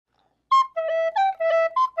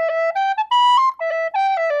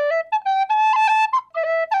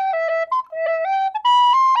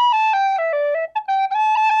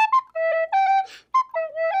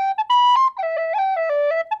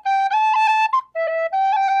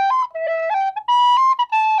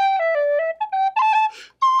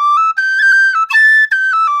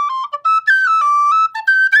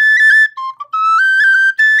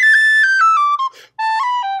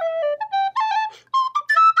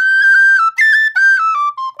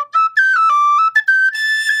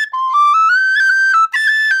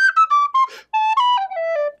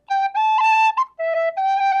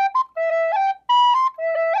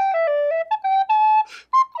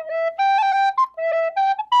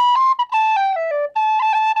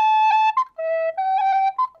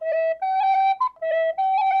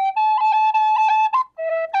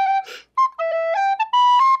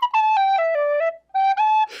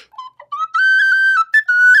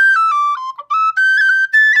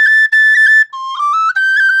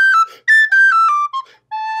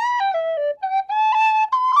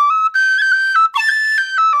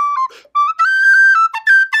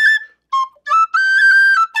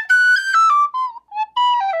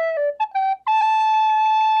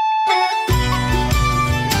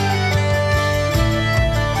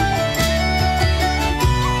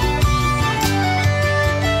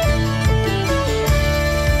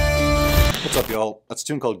That's a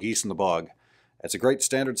tune called Geese in the Bog. It's a great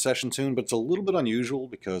standard session tune, but it's a little bit unusual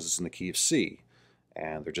because it's in the key of C.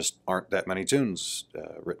 And there just aren't that many tunes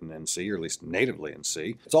written in C, or at least natively in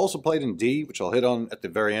C. It's also played in D, which I'll hit on at the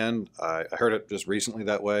very end. I heard it just recently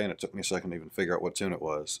that way, and it took me a second to even figure out what tune it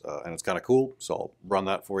was. And it's kind of cool, so I'll run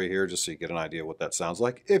that for you here just so you get an idea what that sounds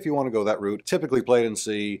like. If you want to go that route, typically played in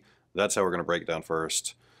C, that's how we're going to break it down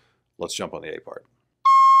first. Let's jump on the A part.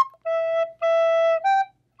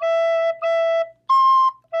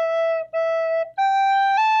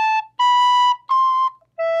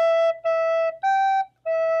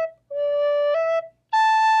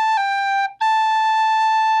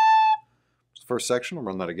 First section, I'll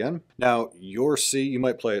run that again. Now, your C, you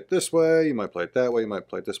might play it this way, you might play it that way, you might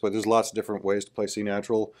play it this way. There's lots of different ways to play C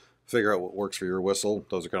natural. Figure out what works for your whistle.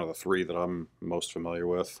 Those are kind of the three that I'm most familiar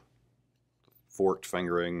with. Forked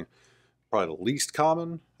fingering, probably the least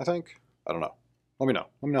common, I think. I don't know. Let me know.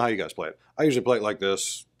 Let me know how you guys play it. I usually play it like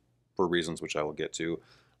this for reasons which I will get to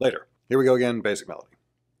later. Here we go again, basic melody.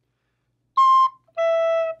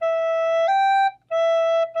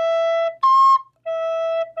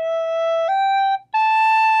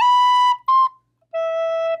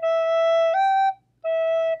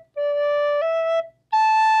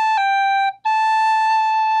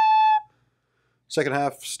 Second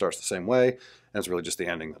half starts the same way, and it's really just the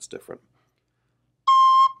ending that's different.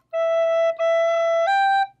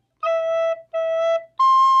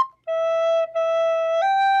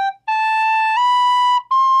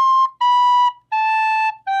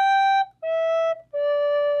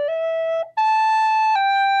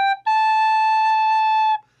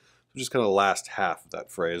 So just kind of the last half of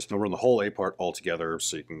that phrase. And we'll run the whole A part all together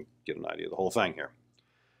so you can get an idea of the whole thing here.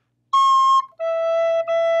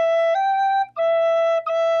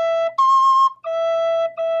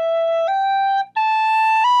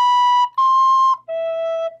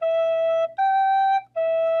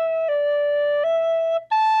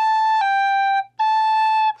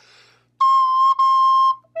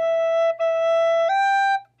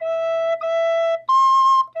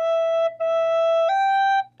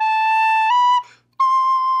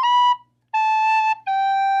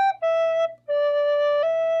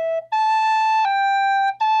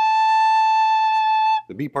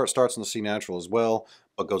 The B part starts in the C natural as well,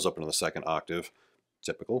 but goes up into the second octave,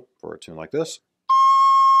 typical for a tune like this.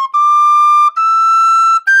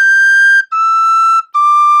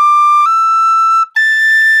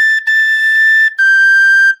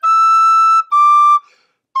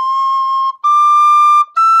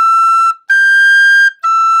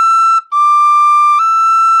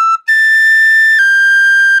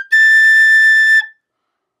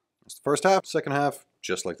 That's the first half. Second half,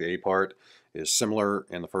 just like the A part, is similar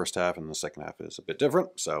in the first half, and the second half is a bit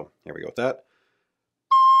different. So here we go with that.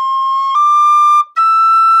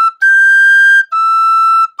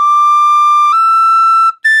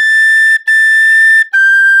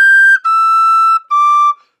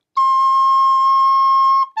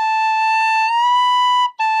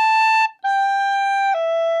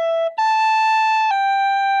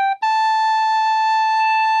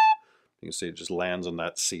 You can see it just lands on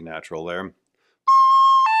that C natural there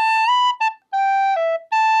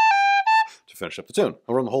to finish up the tune.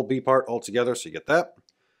 I'll run the whole B part all together so you get that.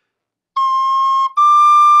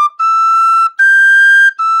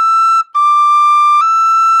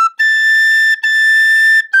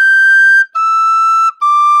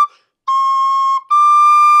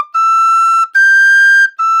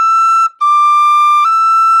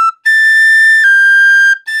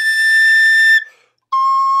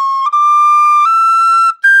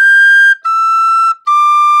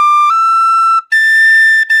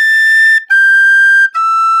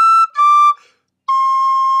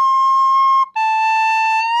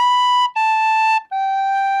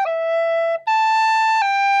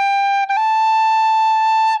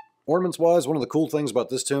 Ornaments-wise, one of the cool things about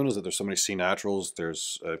this tune is that there's so many C naturals,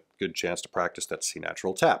 there's a good chance to practice that C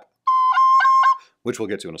natural tap, which we'll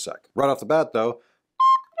get to in a sec. Right off the bat, though,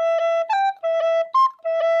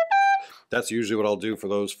 that's usually what I'll do for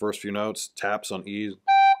those first few notes, taps on E.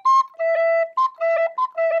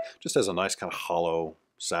 Just has a nice kind of hollow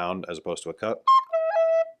sound as opposed to a cut.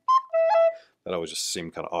 That always just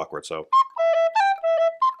seemed kind of awkward, so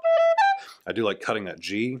I do like cutting that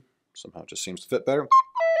G. Somehow it just seems to fit better.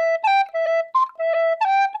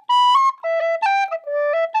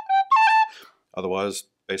 Otherwise,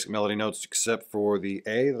 basic melody notes except for the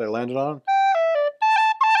A that I landed on.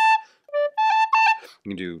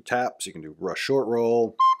 You can do taps, you can do rush short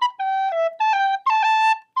roll.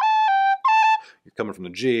 You're coming from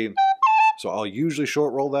the G, so I'll usually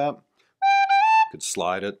short roll that. Could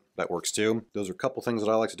slide it, that works too. Those are a couple things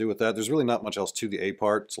that I like to do with that. There's really not much else to the A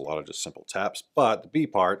part. It's a lot of just simple taps, but the B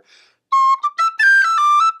part,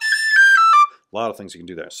 a lot of things you can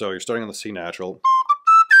do there. So you're starting on the C natural.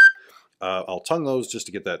 I'll tongue those just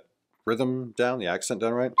to get that rhythm down, the accent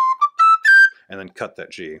down right, and then cut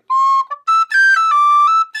that G.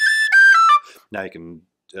 Now you can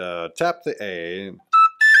tap the A.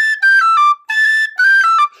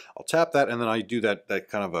 I'll tap that, and then I do that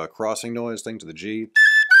kind of a crossing noise thing to the G.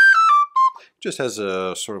 Just has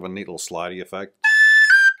a sort of a neat little slidey effect.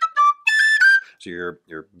 So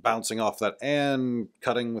you're bouncing off that and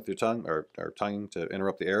cutting with your tongue, or tonguing to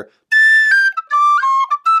interrupt the air.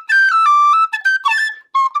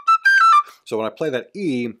 So when I play that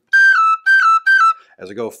E,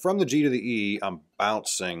 as I go from the G to the E, I'm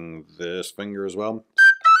bouncing this finger as well.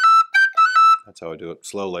 That's how I do it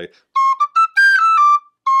slowly.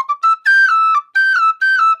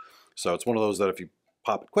 So it's one of those that if you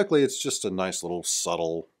pop it quickly, it's just a nice little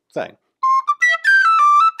subtle thing.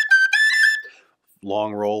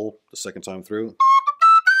 Long roll the second time through.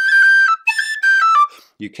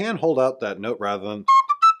 You can hold out that note rather than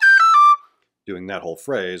doing that whole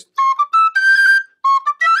phrase.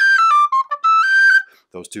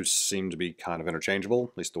 Those two seem to be kind of interchangeable,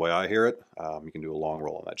 at least the way I hear it. You can do a long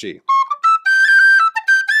roll on that G.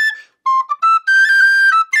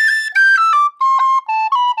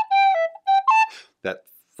 That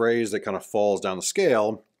phrase that kind of falls down the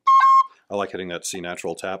scale, I like hitting that C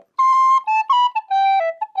natural tap.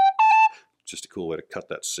 Just a cool way to cut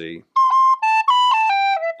that C.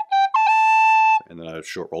 And then a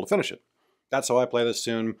short roll to finish it. That's how I play this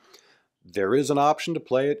tune. There is an option to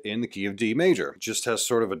play it in the key of D major. It just has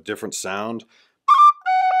sort of a different sound.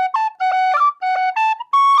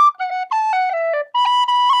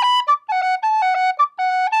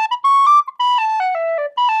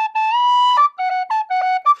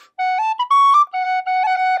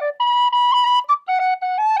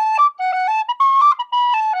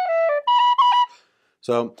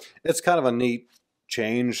 So it's kind of a neat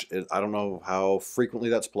change. I don't know how frequently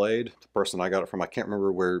that's played. The person I got it from, I can't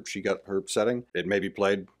remember where she got her setting. It may be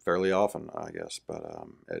played fairly often, I guess, but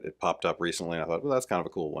it popped up recently and I thought, well, that's kind of a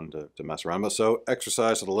cool one to mess around with. So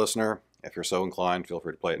exercise to the listener. If you're so inclined, feel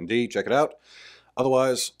free to play it in D. Check it out.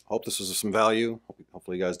 Otherwise, hope this was of some value.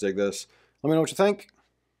 Hopefully you guys dig this. Let me know what you think,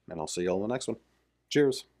 and I'll see you all in the next one.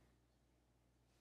 Cheers.